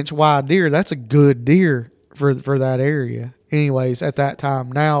 inch wide deer, that's a good deer for that area. Anyways, at that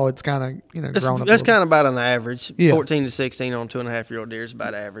time, now it's kind of, grown up. That's kind of about an average. Yeah. 14 to 16 on 2.5-year-old deer is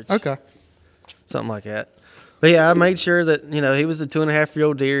about average. Okay. Something like that. But yeah, I made sure that, he was a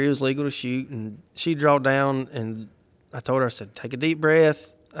 2.5-year-old deer. He was legal to shoot. And she drew down, and I told her, I said, take a deep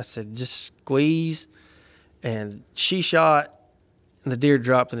breath. I said, just squeeze. And she shot, and the deer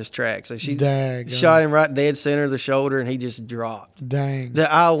dropped in his tracks. So she shot him right dead center of the shoulder, and he just dropped. Dang.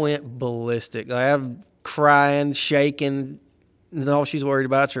 I went ballistic. Like, I'm crying, shaking. And all she's worried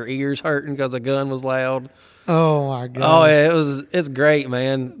about is her ears hurting because the gun was loud. Oh, my God. Oh, yeah, it's great,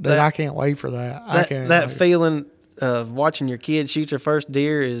 man. Dude, I can't wait for that. That feeling of watching your kid shoot their first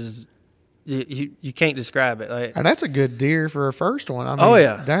deer is... You can't describe it. And that's a good deer for a first one. I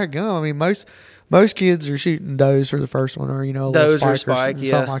mean, daggone. I mean, most kids are shooting does for the first one, or a little does spike or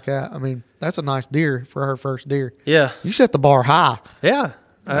something like that. I mean, that's a nice deer for her first deer. Yeah, you set the bar high. Yeah,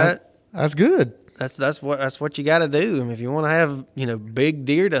 that's good. That's what you got to do. I mean, if you want to have big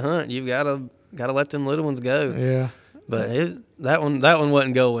deer to hunt, you've got to let them little ones go. Yeah, but that one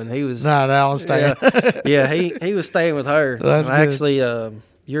wasn't going. He was that one's staying. Yeah, he was staying with her. That's I good. Actually,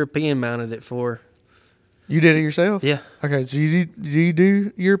 European mounted it for her. You did it yourself? Yeah. Okay, so you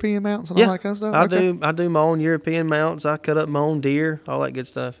do European mounts and all that kind of stuff? I do my own European mounts. I cut up my own deer, all that good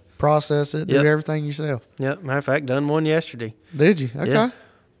stuff. Process it, do everything yourself. Yep. Matter of fact, done one yesterday. Did you? Okay.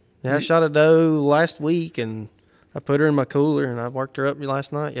 Yeah, I shot a doe last week, and I put her in my cooler, and I worked her up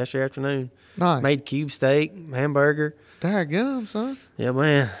yesterday afternoon. Nice. Made cube steak, hamburger. Daggum, son. Yeah,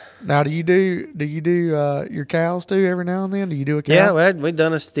 man. Now, do you do your cows too every now and then? Do you do a cow? Yeah, we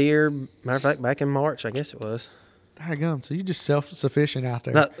done a steer. Matter of fact, back in March, I guess it was. Daggum, so you just self-sufficient out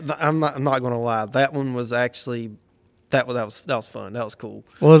there. No, I'm not going to lie. That one was actually that was fun. That was cool.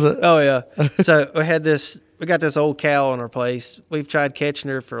 Was it? Oh yeah. So we got this old cow in our place. We've tried catching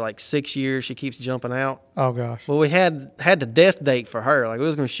her for like 6 years. She keeps jumping out. Oh gosh. Well, we had the death date for her. Like we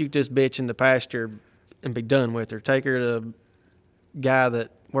was going to shoot this bitch in the pasture and be done with her. Take her to a guy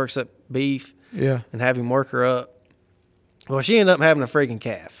that works up beef. Yeah. And have him work her up. Well, she ended up having a freaking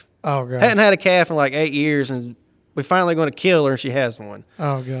calf. Oh gosh. Hadn't had a calf in like 8 years, and we finally going to kill her, and she has one.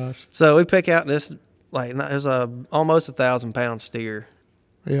 Oh gosh. So we pick out this it was almost 1,000-pound steer.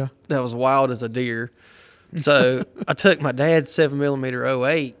 Yeah. That was wild as a deer. So I took my dad's 7mm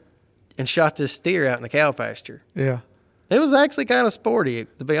 08 and shot this steer out in the cow pasture. Yeah. It was actually kind of sporty,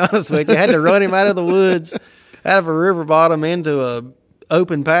 to be honest with you. I had to run him out of the woods, out of a river bottom into a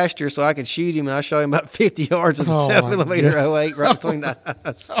open pasture so I could shoot him, and I shot him about 50 yards with a 7mm 08 right between the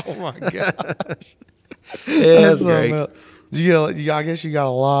eyes. Oh my gosh. Yeah, that's great. I guess you got a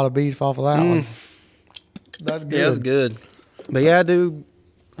lot of beef off of that one. That's good. Yeah, that's good. But yeah,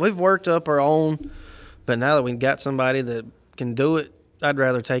 we've worked up our own, but now that we've got somebody that can do it, I'd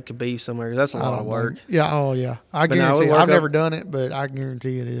rather take the beef somewhere. That's a lot of work. Yeah, oh yeah. I guarantee I've never done it, but I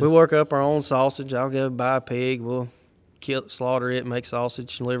guarantee it is. We work up our own sausage. I'll go buy a pig. We'll slaughter it, make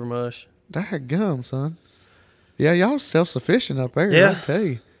sausage and liver mush. Daggum, son. Yeah, y'all self-sufficient up there. Yeah. I tell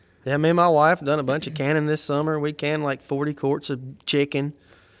you. Yeah, me and my wife done a bunch of canning this summer. We canned like 40 quarts of chicken,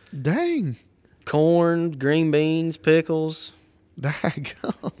 Dang. corn, green beans, pickles.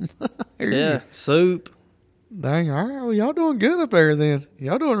 Daggum. Yeah, soup. Dang. All right. Well, y'all doing good up there then.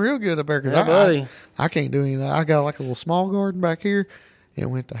 Y'all doing real good up there. Because Yeah, buddy. I can't do any of that. I got like a little small garden back here. It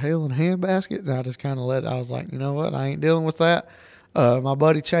went to hell in a handbasket. And I just kind of I was like, you know what? I ain't dealing with that. My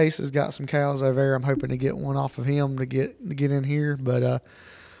buddy Chase has got some cows over there. I'm hoping to get one off of him to get in here. But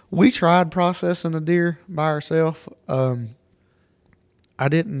we tried processing a deer by ourselves. I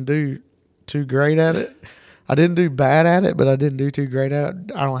didn't do too great at it. I didn't do bad at it, but I didn't do too great at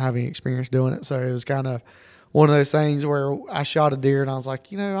it. I don't have any experience doing it. So it was kind of one of those things where I shot a deer and I was like,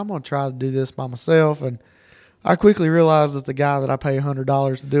 I'm going to try to do this by myself. And I quickly realized that the guy that I pay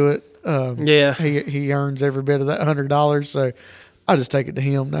 $100 to do it, Yeah. he earns every bit of that $100. So I just take it to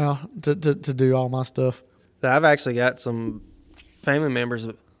him now to do all my stuff. I've actually got some family members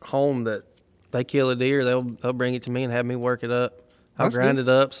at home that they kill a deer. They'll bring it to me and have me work it up. I'll That's grind good. it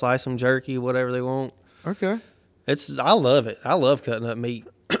up, slice them jerky, whatever they want. Okay. I love it. I love cutting up meat.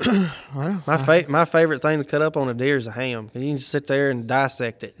 Well, My favorite thing to cut up on a deer is a ham. You can just sit there and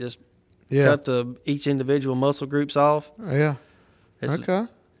dissect it. Just yeah. cut each individual muscle groups off. Yeah. It's Okay.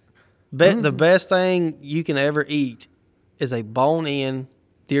 the best thing you can ever eat is a bone-in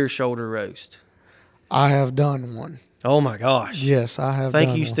deer shoulder roast. I have done one. Oh my gosh! Yes, I have. Thank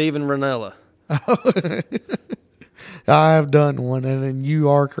done you, one. Stephen Ranella. I have done one, and you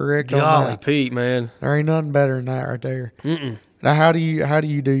are correct on Golly, that. Pete, man. There ain't nothing better than that right there. Mm-mm. Now, how do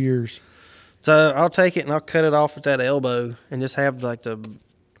you do yours? So I'll take it and I'll cut it off at that elbow and just have like the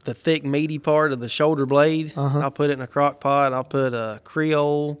thick meaty part of the shoulder blade. Uh-huh. I'll put it in a crock pot. I'll put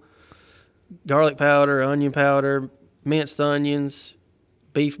Creole, garlic powder, onion powder, minced onions,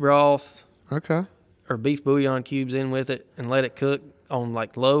 beef broth Okay. or beef bouillon cubes in with it and let it cook on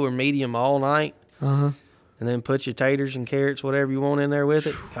like low or medium all night. Uh-huh. And then put your taters and carrots, whatever you want in there with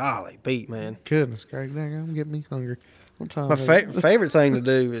it. Golly, Pete, man. Goodness, Greg, dang, I'm getting me hungry. What time My is it? favorite thing to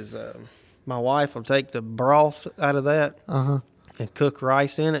do is my wife will take the broth out of that Uh-huh. and cook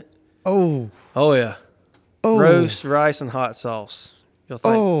rice in it. Oh. Oh yeah, Oh. roast rice and hot sauce. You'll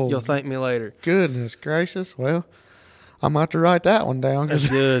thank me later. Goodness gracious. Well, I'm going to have to write that one down That's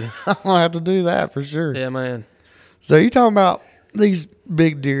because good. I'm going to have to do that for sure. Yeah, man. So you talking about these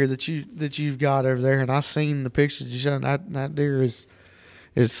big deer that you've got over there, and I seen the pictures you showed. That deer is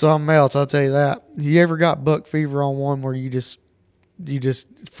something else. I'll tell you that. You ever got buck fever on one where you just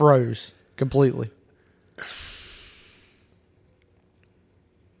froze completely?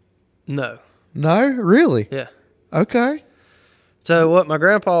 No. No, really? Yeah. Okay. So what my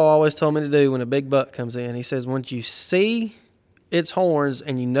grandpa always told me to do when a big buck comes in, he says, once you see its horns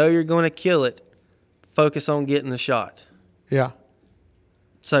and you know you're going to kill it, focus on getting the shot. Yeah.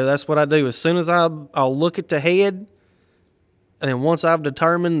 So that's what I do. As soon as I'll look at the head, and then once I've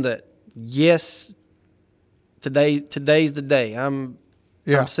determined that, yes, today's the day, I'm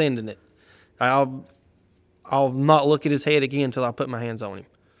sending it. I'll not look at his head again until I put my hands on him.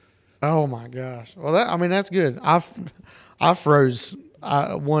 Oh my gosh. Well, that's good. I froze.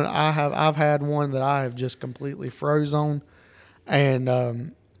 I've had one that I have just completely froze on,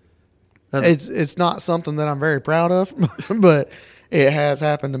 and it's not something that I'm very proud of, but it has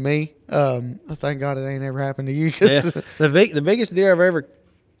happened to me. Thank God it ain't ever happened to you. Yeah. The biggest deer I've ever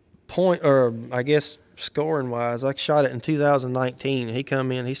scoring wise, I shot it in 2019. He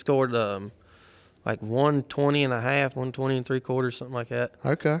come in, he scored like 120 and a half, 120 and 3/4, something like that.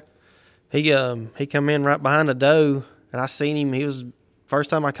 Okay. He come in right behind the doe, and I seen him. He was first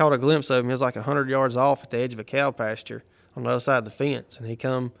time I caught a glimpse of him. He was like 100 yards off at the edge of a cow pasture on the other side of the fence, and he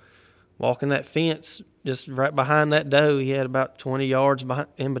come walking that fence just right behind that doe. He had about 20 yards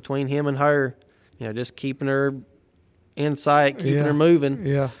in between him and her, just keeping her in sight, keeping her moving.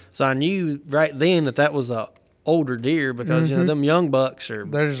 Yeah. So I knew right then that was a older deer because them young bucks are.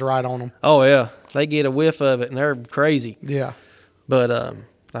 They're just right on them. Oh yeah, they get a whiff of it and they're crazy. Yeah. But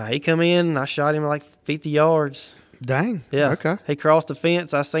he come in and I shot him like 50 yards. Dang. Yeah. Okay. He crossed the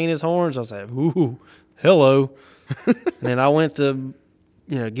fence. I seen his horns. I was like, ooh, hello. And then I went to,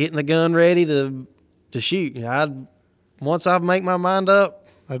 getting the gun ready to shoot. Once I make my mind up,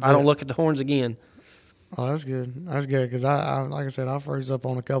 I don't look at the horns again. Oh, that's good. That's good because I like I said, I froze up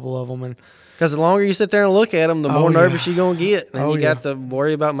on a couple of them, and because the longer you sit there and look at them, the more nervous you're gonna get, and you got to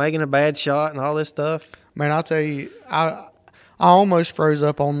worry about making a bad shot and all this stuff. Man, I'll tell you, I almost froze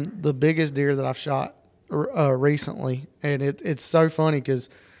up on the biggest deer that I've shot recently, and it's so funny because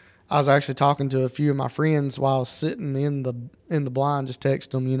I was actually talking to a few of my friends while I was sitting in the blind, just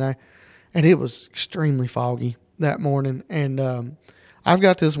texting them, and it was extremely foggy. that morning, and I've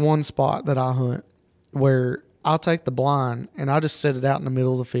got this one spot that I hunt where I'll take the blind and I just set it out in the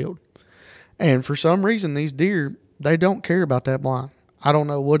middle of the field. And for some reason, these deer, they don't care about that blind. I don't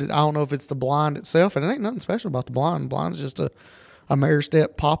know I don't know if it's the blind itself, and it ain't nothing special about the blind. The blind's just a mare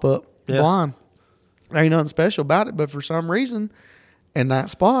step pop-up blind. There ain't nothing special about it, but for some reason, in that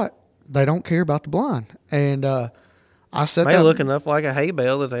spot, they don't care about the blind. And I said May look enough like a hay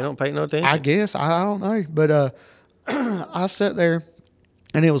bale that they don't pay no attention. I guess. I don't know. But I sat there,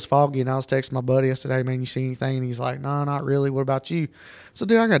 and it was foggy, and I was texting my buddy. I said, hey, man, you see anything? And he's like, no, not really. What about you? So,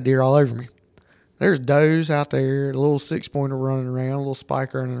 dude, I got deer all over me. There's does out there, a little 6-pointer running around, a little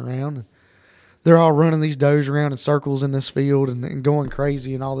spike running around. And they're all running these does around in circles in this field and going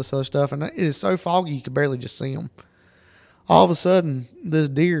crazy and all this other stuff. And it is so foggy you could barely just see them. All of a sudden, this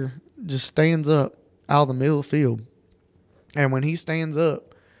deer just stands up out of the middle of the field. And when he stands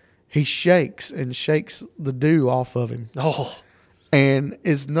up, he shakes the dew off of him. Oh. And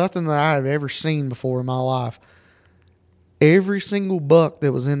it's nothing that I have ever seen before in my life. Every single buck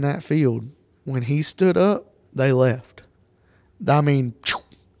that was in that field, when he stood up, they left. I mean,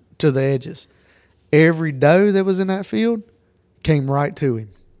 to the edges. Every doe that was in that field came right to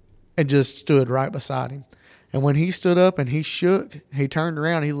him and just stood right beside him. And when he stood up and he shook, he turned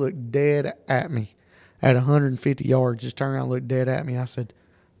around, he looked dead at me at 150 yards, just turned around and looked dead at me. I said,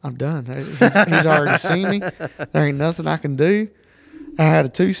 I'm done. He's already seen me. There ain't nothing I can do. I had a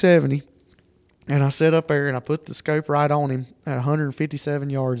 270, and I sat up there and I put the scope right on him at 157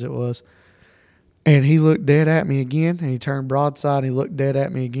 yards it was. And he looked dead at me again, and he turned broadside, and he looked dead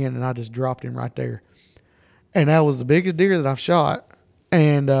at me again, and I just dropped him right there. And that was the biggest deer that I've shot.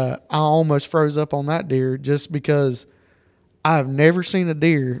 And I almost froze up on that deer just because I've never seen a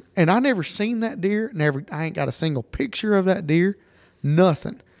deer, and I never seen that deer. I ain't got a single picture of that deer,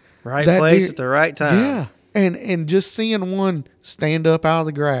 nothing. Right place at the right time. Yeah, and just seeing one stand up out of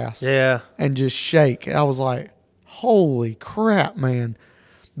the grass, and just shake. I was like, "Holy crap, man!"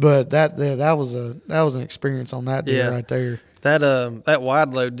 But that was an experience on that deer right there. That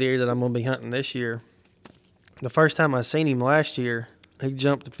wide load deer that I'm gonna be hunting this year. The first time I seen him last year, he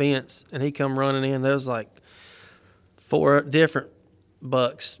jumped the fence and he come running in. There was like 4 different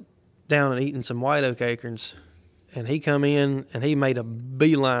bucks down and eating some white oak acorns, and he come in and he made a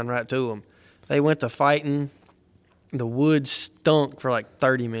beeline right to them. They went to fighting. The wood stunk for like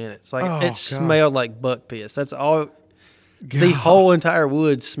 30 minutes. It smelled like buck piss. That's all. God. The whole entire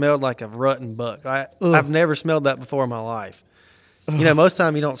woods smelled like a rotten buck. I've never smelled that before in my life. You know, most of the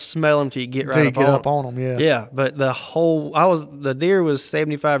time you don't smell them till you get right up on them. Yeah. Yeah, but the deer was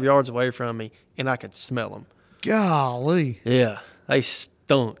 75 yards away from me, and I could smell them. Golly. Yeah, they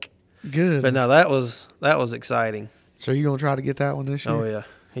stunk. Good. But no, that was exciting. So you gonna try to get that one this year? Oh yeah,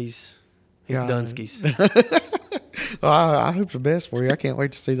 he's Dunskies. Well, I hope the best for you. I can't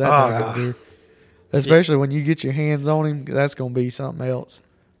wait to see that deer. Especially when you get your hands on him, that's gonna be something else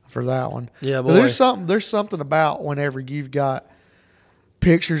for that one. Yeah, boy. But there's something about whenever you've got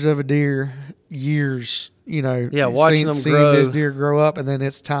pictures of a deer, years, watching them seeing grow. this deer grow up, and then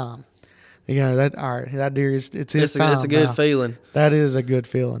it's time. That deer it's his time. It's a good feeling. That is a good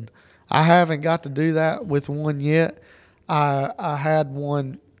feeling. I haven't got to do that with one yet. I had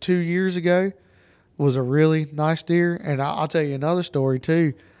one 2 years ago. Was a really nice deer, and I'll tell you another story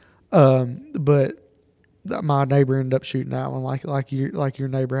too. But my neighbor ended up shooting that one like your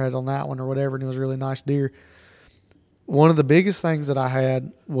neighbor had on that one or whatever, and it was a really nice deer. One of the biggest things that I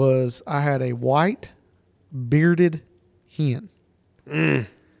had was I had a white bearded hen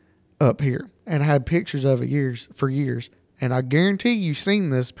up here, and I had pictures of it for years. And I guarantee you've seen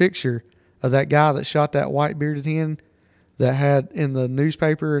this picture of that guy that shot that white bearded hen that had in the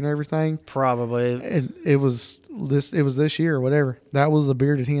newspaper and everything. Probably. And it was this year or whatever. That was the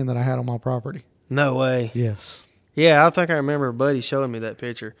bearded hen that I had on my property. No way. Yes. Yeah, I think I remember a buddy showing me that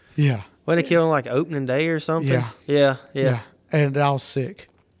picture. Yeah. When he killed him like opening day or something. Yeah. Yeah. And I was sick.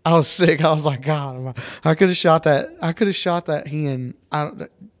 I was like, God, I could have shot that. I could have shot that hen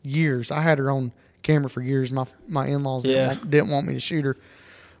years. I had her on camera for years. My in-laws didn't want me to shoot her.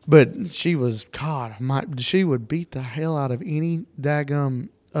 But she was, she would beat the hell out of any daggum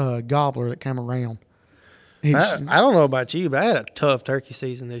gobbler that came around. I don't know about you, but I had a tough turkey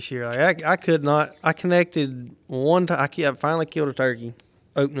season this year. Like I could not. I connected one time. I finally killed a turkey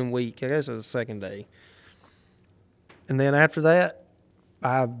opening week. I guess it was the second day. And then after that,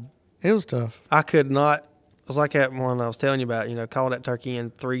 it was tough. I could not. It was like that one I was telling you about. Called that turkey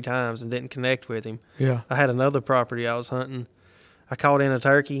in 3 times and didn't connect with him. Yeah. I had another property I was hunting. I called in a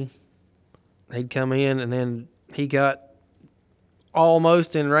turkey. He'd come in, and then he got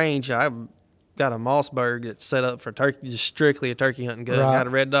almost in range. I got a Mossberg that's set up for turkey, just strictly a turkey hunting gun. Right. Got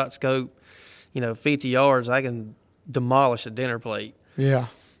a red dot scope. 50 yards, I can demolish a dinner plate. Yeah.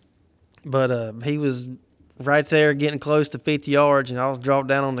 But he was right there getting close to 50 yards, and I was dropped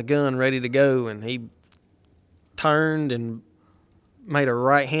down on the gun ready to go, and he turned and made a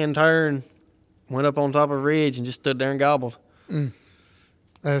right-hand turn, went up on top of a ridge, and just stood there and gobbled.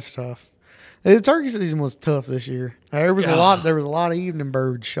 That's tough. The turkey season was tough this year. There was a lot of evening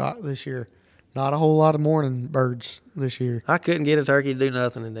birds shot this year. Not a whole lot of morning birds this year. I couldn't get a turkey to do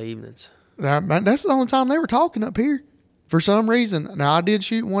nothing in the evenings. That's the only time they were talking up here for some reason. Now, I did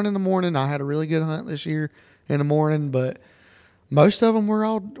shoot one in the morning. I had a really good hunt this year in the morning, but most of them were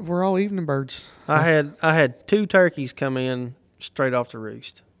all evening birds. I had 2 turkeys come in straight off the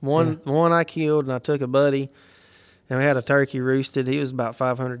roost. One I killed, and I took a buddy, and we had a turkey roosted. He was about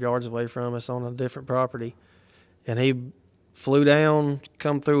 500 yards away from us on a different property, and he flew down,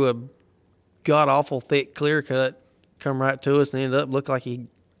 come through a god-awful thick clear cut, come right to us, and ended up looking like he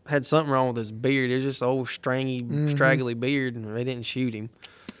had something wrong with his beard. It was just an old stringy, straggly beard, and they didn't shoot him.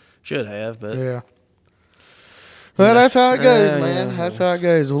 Should have, but yeah. Well, that's how it goes, man. That's how it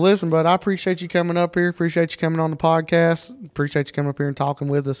goes. Well, listen, bud, I appreciate you coming up here. Appreciate you coming on the podcast. Appreciate you coming up here and talking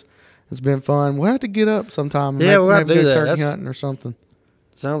with us. It's been fun. We'll have to get up sometime. Yeah, we'll have to do that. Turkey hunting or something.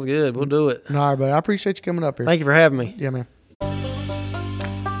 Sounds good. We'll do it. All right, bud. I appreciate you coming up here. Thank you for having me. Yeah, man.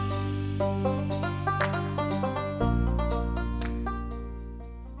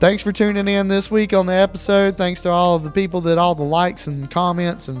 Thanks for tuning in this week on the episode. Thanks to all of the people that all the likes and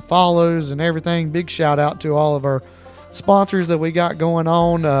comments and follows and everything. Big shout out to all of our sponsors that we got going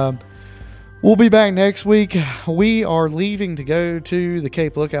on. We'll be back next week. We are leaving to go to the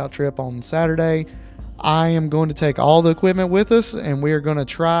Cape Lookout trip on Saturday. I am going to take all the equipment with us, and we are going to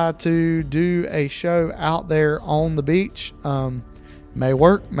try to do a show out there on the beach. May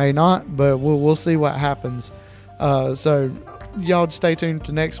work, may not, but we'll see what happens. So y'all just stay tuned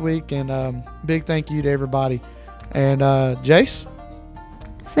to next week, and big thank you to everybody. And Jace?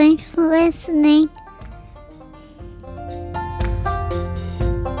 Thanks for listening.